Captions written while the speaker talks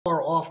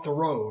off the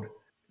road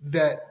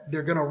that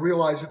they're going to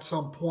realize at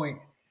some point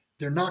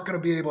they're not going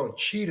to be able to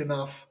cheat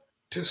enough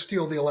to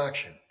steal the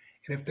election.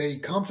 And if they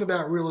come to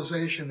that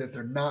realization that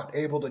they're not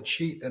able to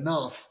cheat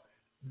enough,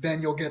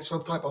 then you'll get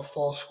some type of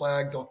false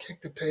flag. They'll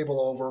kick the table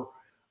over.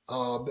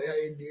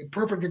 A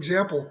perfect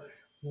example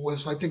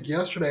was, I think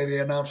yesterday, they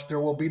announced there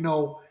will be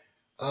no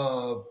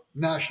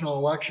national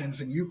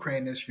elections in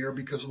Ukraine this year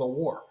because of the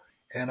war.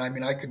 And I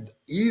mean, I could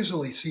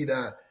easily see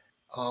that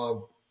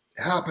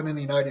happen in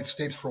the United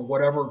States for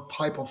whatever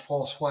type of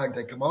false flag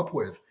they come up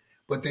with.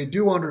 But they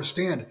do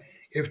understand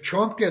if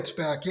Trump gets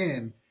back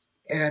in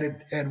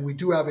and we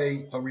do have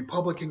a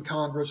Republican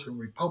Congress and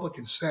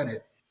Republican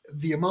Senate,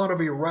 the amount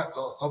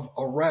of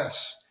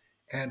arrests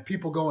and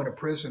people going to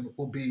prison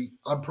will be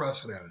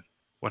unprecedented.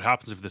 What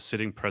happens if the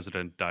sitting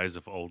president dies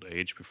of old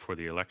age before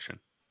the election?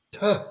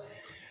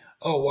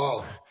 Oh,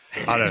 wow.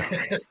 I don't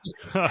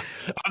know.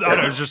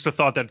 It's just a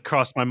thought that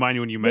crossed my mind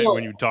when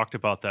you talked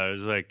about that. It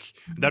was like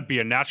that'd be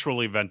a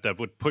natural event that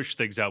would push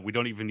things out. We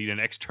don't even need an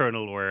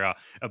external or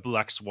a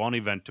black swan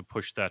event to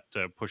push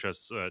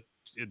us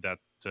in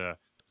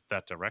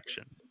that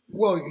direction.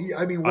 Well,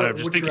 I mean, I'm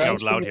just thinking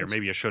out loud here.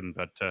 Maybe I shouldn't,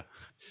 but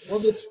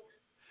I'm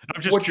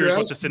just curious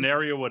what the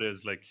scenario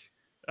is like.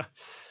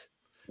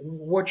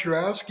 What you're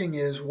asking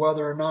is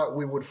whether or not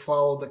we would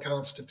follow the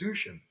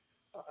Constitution.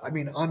 I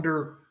mean,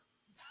 under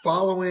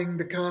following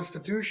the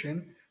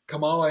Constitution,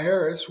 Kamala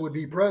Harris would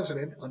be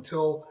president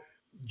until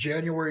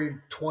January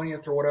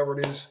 20th or whatever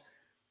it is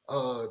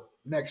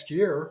next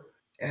year,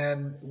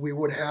 and we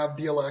would have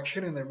the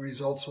election and the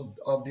results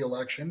of the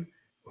election.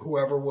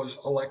 Whoever was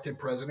elected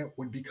president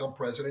would become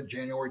president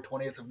January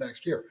 20th of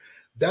next year.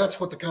 That's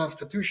what the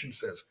Constitution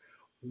says.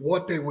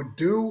 What they would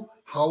do,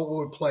 how it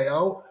would play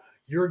out,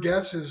 your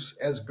guess is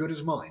as good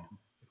as mine.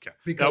 Okay.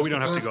 Because we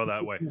don't have to go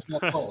that way.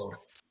 Not followed.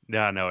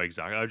 Yeah, no,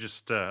 exactly.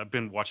 I've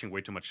been watching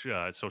way too much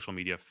social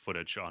media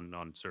footage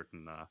on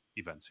certain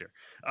events here.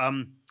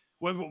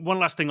 One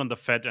last thing on the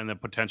Fed and the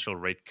potential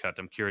rate cut.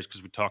 I'm curious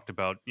because we talked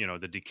about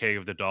the decay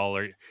of the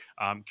dollar.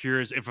 I'm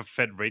curious if a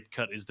Fed rate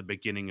cut is the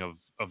beginning of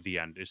the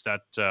end. Is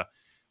that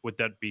would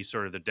that be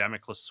sort of the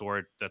Damocles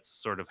sword that's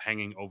sort of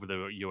hanging over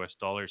the U.S.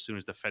 dollar? As soon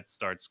as the Fed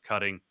starts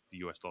cutting, the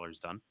U.S. dollar is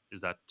done.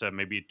 Is that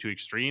maybe too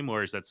extreme,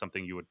 or is that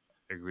something you would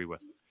agree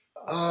with?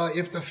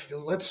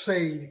 Let's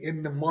say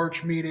in the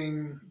March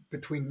meeting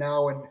between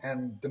now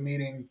and the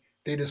meeting,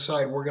 they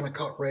decide we're going to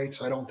cut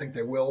rates. I don't think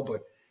they will,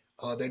 but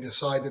they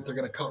decide that they're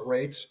going to cut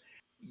rates.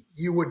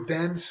 You would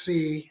then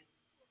see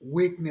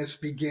weakness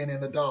begin in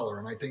the dollar.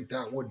 And I think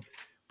that would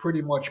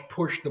pretty much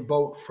push the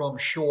boat from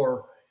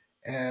shore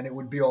and it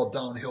would be all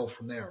downhill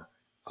from there.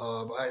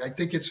 I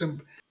think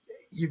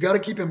you got to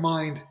keep in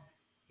mind,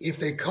 if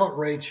they cut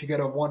rates, you got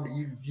to wonder,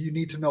 you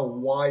need to know,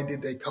 why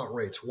did they cut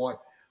rates?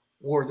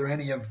 Were there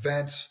any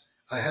events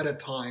ahead of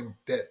time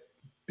that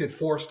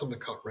forced them to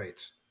cut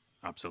rates?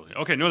 Absolutely.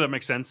 Okay, no, that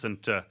makes sense.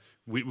 And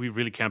we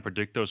really can't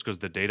predict those because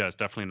the data is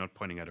definitely not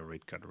pointing at a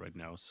rate cut right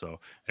now. So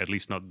at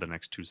least not the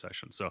next two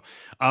sessions. So,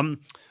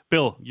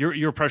 Bill,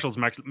 you're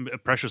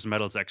precious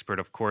metals expert,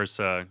 of course,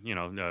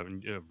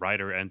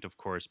 writer and, of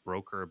course,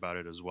 broker about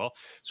it as well.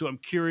 So I'm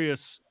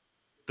curious,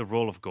 the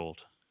role of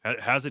gold.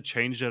 Has it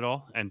changed at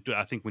all? And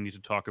I think we need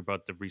to talk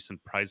about the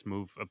recent price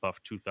move above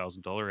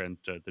 $2,000 and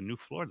the new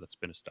floor that's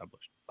been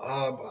established.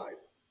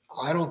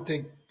 I don't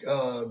think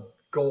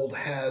gold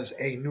has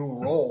a new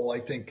role. I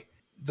think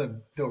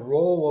the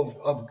role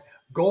of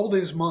gold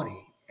is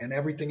money and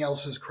everything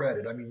else is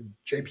credit. I mean,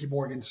 J.P.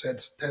 Morgan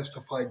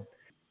testified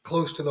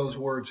close to those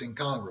words in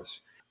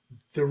Congress.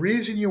 The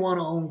reason you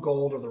want to own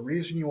gold or the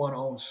reason you want to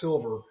own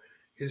silver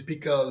is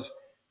because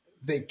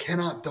they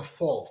cannot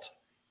default.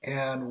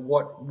 And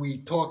what we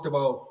talked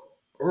about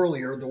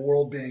earlier, the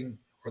world being,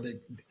 or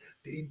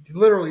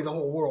literally the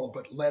whole world,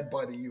 but led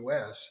by the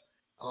U.S.,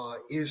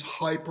 is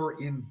hyper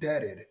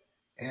indebted,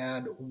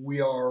 and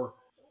we're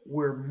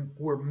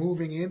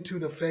moving into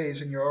the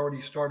phase, and you're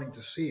already starting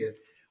to see it.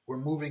 We're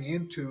moving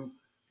into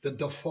the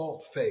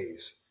default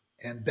phase,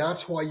 and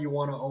that's why you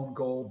want to own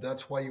gold.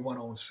 That's why you want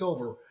to own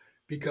silver,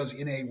 because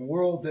in a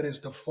world that is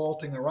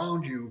defaulting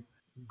around you,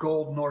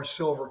 gold nor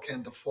silver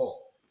can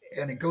default.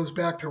 And it goes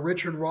back to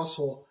Richard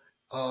Russell,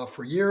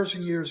 for years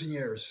and years and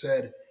years,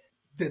 said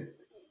that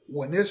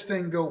when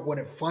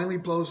it finally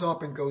blows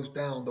up and goes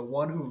down, the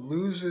one who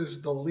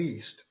loses the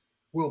least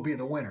will be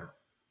the winner.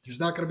 There's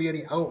not going to be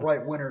any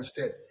outright winners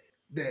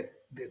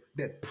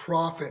that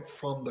profit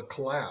from the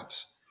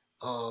collapse,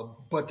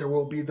 but there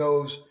will be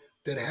those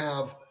that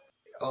have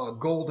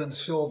gold and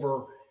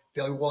silver.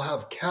 They will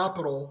have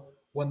capital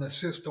when the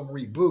system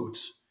reboots,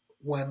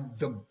 when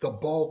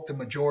the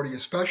majority,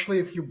 especially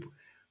if you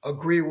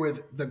agree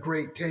with the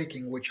great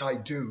taking, which I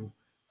do,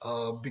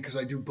 because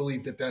I do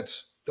believe that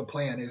that's the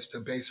plan, is to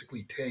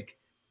basically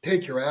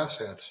take your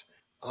assets.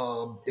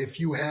 If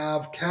you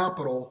have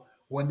capital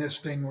when this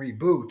thing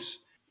reboots,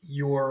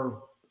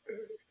 your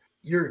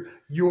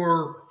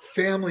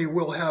family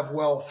will have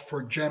wealth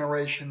for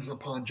generations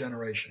upon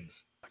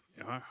generations.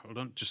 Hold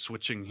on, just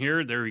switching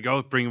here. There we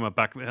go. Bring them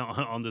back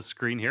on the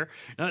screen here.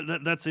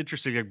 That's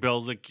interesting, like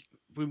Bill. Like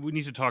we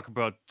need to talk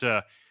about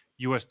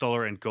U.S.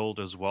 dollar and gold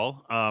as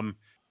well.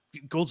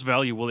 Gold's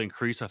value will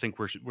increase. I think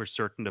we're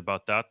certain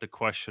about that. The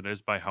question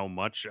is by how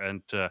much,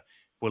 and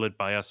will it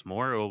buy us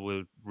more, or will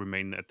it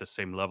remain at the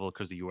same level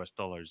because the U.S.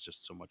 dollar is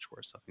just so much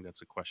worse? I think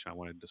that's a question I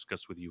want to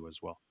discuss with you as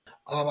well.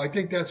 I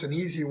think that's an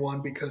easy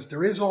one because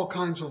there is all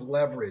kinds of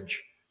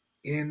leverage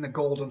in the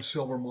gold and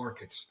silver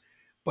markets,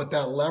 but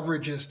that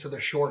leverage is to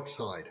the short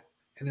side.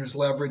 And there's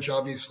leverage,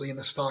 obviously, in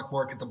the stock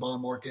market, the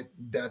bond market,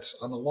 that's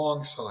on the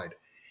long side.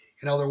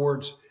 In other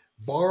words,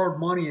 borrowed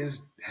money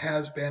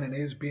has been and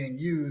is being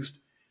used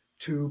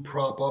to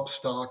prop up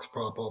stocks,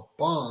 prop up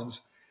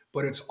bonds,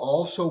 but it's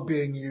also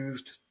being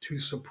used to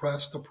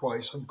suppress the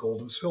price of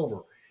gold and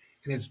silver.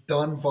 And it's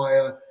done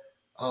via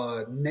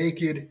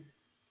naked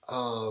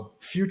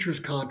futures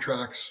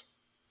contracts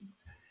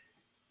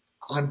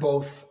on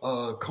both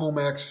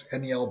COMEX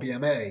and the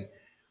LBMA.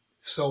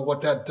 So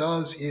what that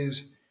does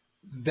is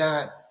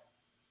that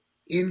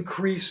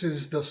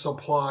increases the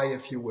supply,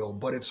 if you will,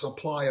 but it's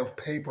supply of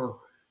paper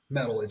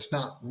metal. It's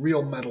not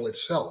real metal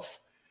itself.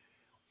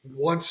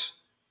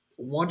 Once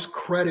once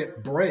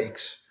credit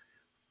breaks,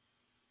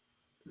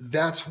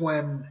 that's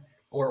when,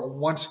 or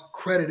once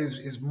credit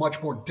is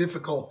much more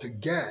difficult to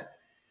get,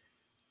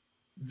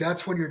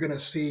 that's when you're going to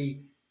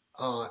see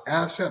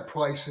asset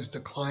prices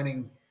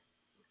declining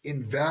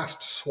in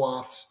vast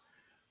swaths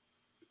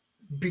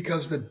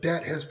because the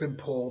debt has been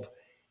pulled.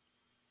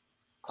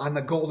 On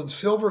the gold and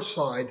silver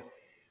side,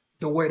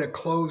 the way to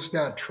close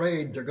that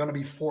trade, they're going to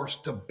be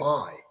forced to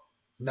buy,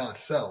 not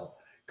sell,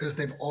 because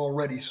they've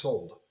already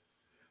sold.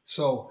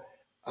 So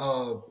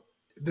uh,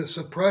 the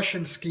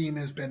suppression scheme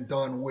has been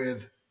done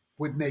with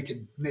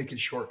naked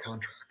short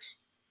contracts.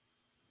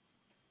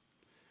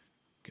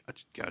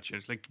 Gotcha.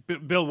 It's like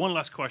Bill. One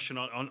last question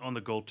on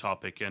the gold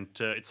topic, and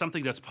it's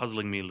something that's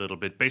puzzling me a little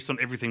bit based on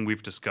everything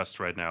we've discussed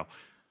right now.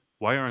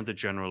 Why aren't the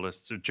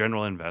generalists,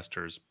 general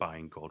investors,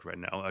 buying gold right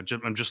now?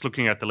 I'm just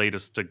looking at the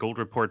latest gold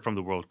report from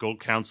the World Gold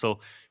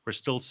Council. We're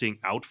still seeing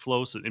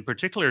outflows, in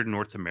particular in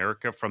North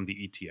America, from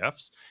the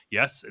ETFs.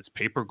 Yes, it's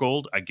paper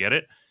gold. I get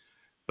it,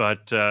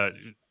 but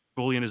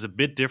bullion is a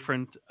bit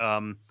different.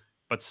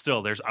 But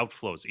still, there's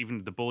outflows.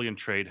 Even the bullion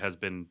trade has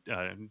been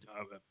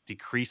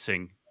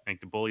decreasing. I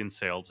think the bullion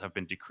sales have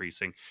been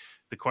decreasing.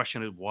 The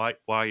question is why?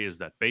 Why is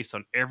that? Based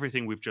on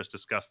everything we've just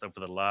discussed over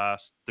the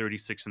last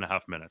 36 and a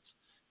half minutes.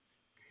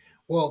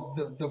 Well,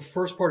 the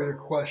first part of your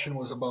question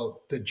was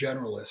about the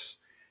generalists.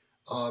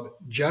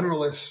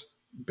 Generalists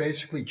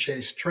basically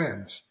chase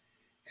trends.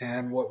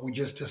 And what we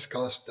just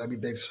discussed, I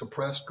mean, they've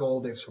suppressed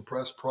gold, they've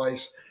suppressed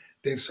price,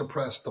 they've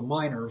suppressed the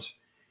miners.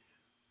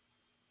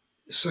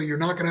 So you're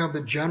not going to have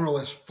the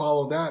generalists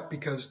follow that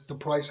because the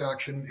price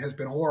action has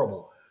been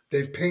horrible.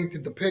 They've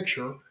painted the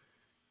picture.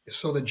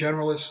 So the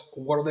generalists,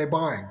 what are they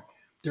buying?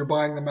 They're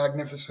buying the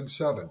Magnificent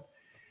Seven.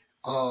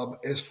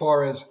 As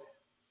far as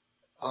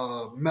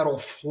metal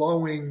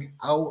flowing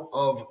out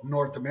of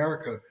North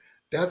America,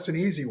 that's an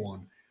easy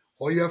one.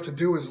 All you have to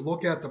do is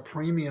look at the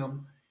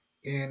premium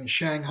in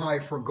Shanghai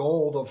for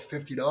gold of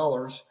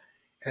 $50,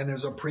 and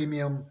there's a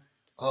premium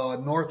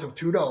north of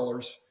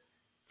 $2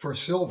 for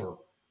silver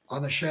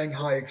on the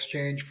Shanghai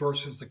exchange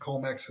versus the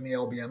COMEX and the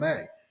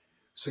LBMA.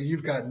 So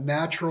you've got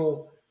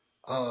natural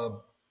uh,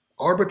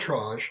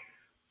 arbitrage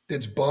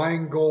that's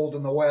buying gold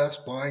in the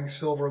West, buying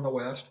silver in the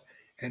West,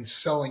 and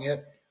selling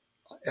it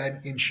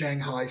and in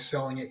Shanghai,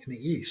 selling it in the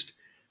East.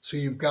 So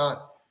you've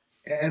got,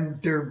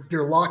 and they're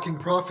locking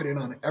profit in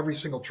on every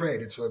single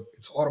trade. It's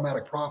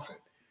automatic profit.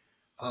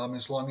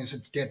 As long as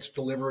it gets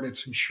delivered,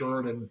 it's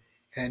insured,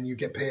 and you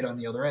get paid on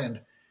the other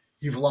end.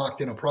 You've locked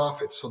in a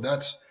profit. So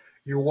that's,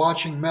 you're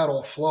watching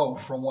metal flow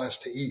from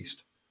west to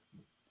east.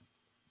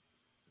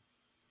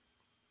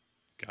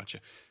 Gotcha.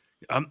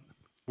 Um,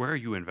 where are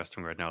you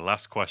investing right now?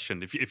 Last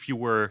question. If you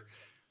were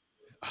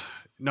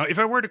now, if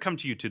I were to come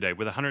to you today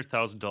with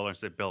 $100,000,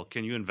 say, Bill,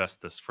 can you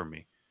invest this for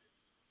me?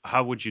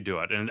 How would you do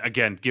it? And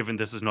again, given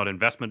this is not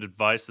investment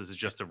advice, this is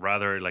just a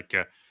rather like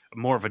a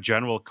more of a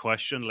general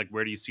question. Like,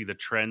 where do you see the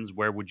trends?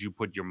 Where would you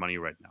put your money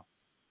right now?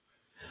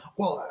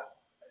 Well,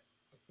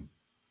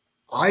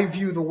 I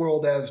view the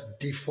world as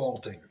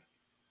defaulting.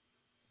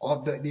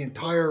 The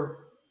entire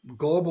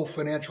global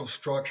financial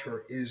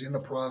structure is in the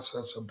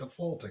process of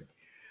defaulting.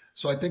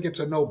 So I think it's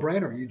a no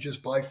brainer. You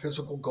just buy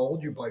physical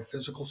gold, you buy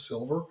physical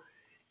silver,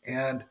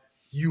 and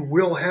you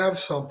will have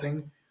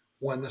something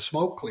when the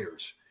smoke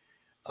clears.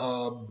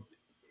 Um,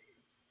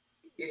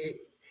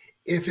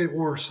 if it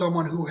were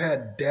someone who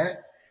had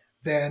debt,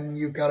 then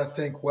you've got to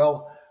think,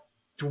 well,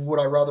 would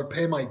I rather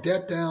pay my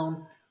debt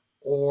down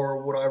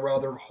or would I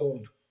rather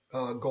hold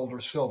gold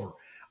or silver?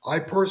 I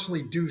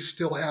personally do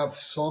still have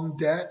some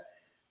debt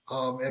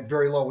at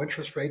very low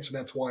interest rates, and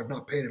that's why I've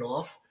not paid it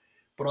off.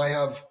 But I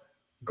have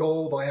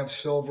gold, I have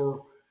silver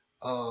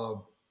uh,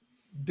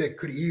 that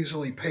could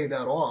easily pay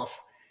that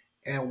off.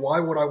 And why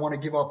would I want to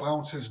give up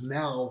ounces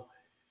now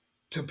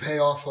to pay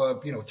off a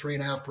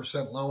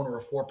 3.5% loan or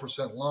a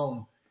 4%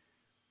 loan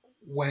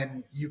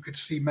when you could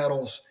see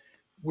metals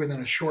within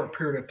a short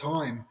period of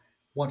time?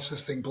 Once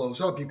this thing blows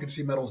up, you could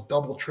see metals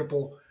double,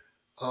 triple,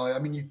 I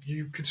mean,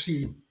 you could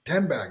see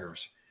 10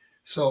 baggers.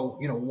 So,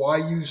 why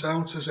use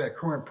ounces at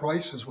current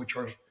prices, which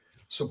are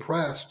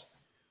suppressed,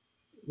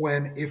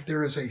 when if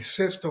there is a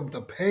system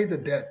to pay the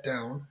debt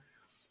down,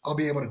 I'll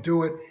be able to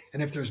do it.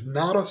 And if there's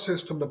not a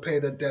system to pay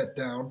the debt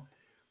down,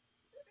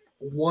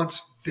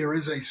 once there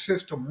is a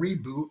system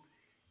reboot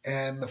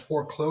and the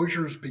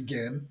foreclosures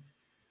begin,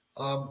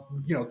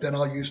 then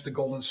I'll use the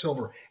gold and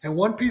silver. And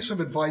one piece of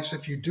advice: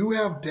 if you do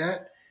have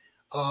debt,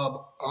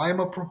 I'm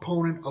a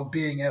proponent of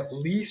being at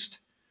least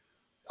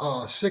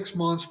 6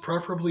 months,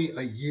 preferably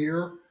a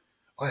year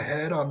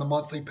ahead on the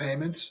monthly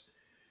payments,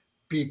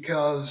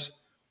 because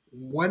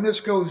when this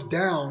goes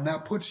down,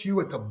 that puts you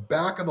at the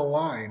back of the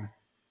line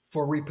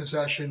for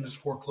repossessions,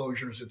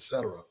 foreclosures,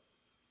 etc.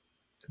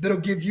 That'll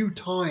give you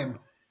time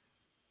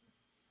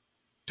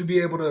to be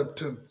able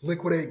to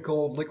liquidate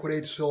gold,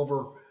 liquidate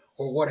silver,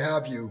 or what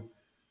have you,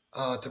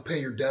 to pay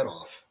your debt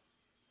off.